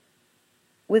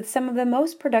With some of the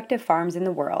most productive farms in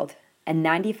the world, and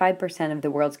 95% of the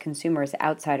world's consumers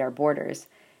outside our borders,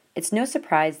 it's no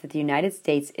surprise that the United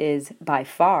States is, by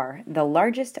far, the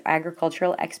largest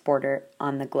agricultural exporter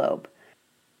on the globe.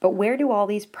 But where do all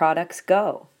these products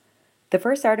go? The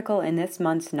first article in this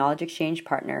month's Knowledge Exchange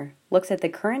Partner looks at the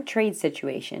current trade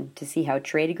situation to see how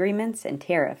trade agreements and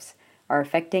tariffs are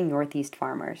affecting Northeast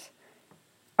farmers.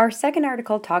 Our second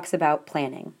article talks about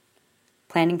planning.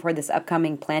 Planning for this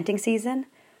upcoming planting season?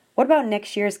 What about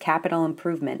next year's capital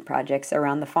improvement projects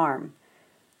around the farm?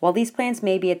 While these plans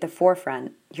may be at the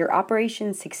forefront, your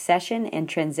operation's succession and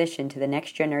transition to the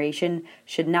next generation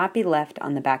should not be left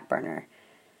on the back burner.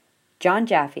 John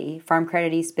Jaffe, Farm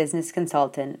Credit East business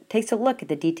consultant, takes a look at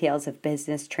the details of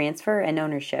business transfer and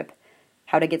ownership,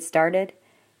 how to get started,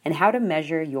 and how to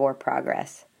measure your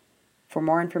progress. For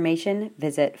more information,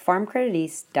 visit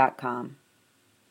farmcrediteast.com.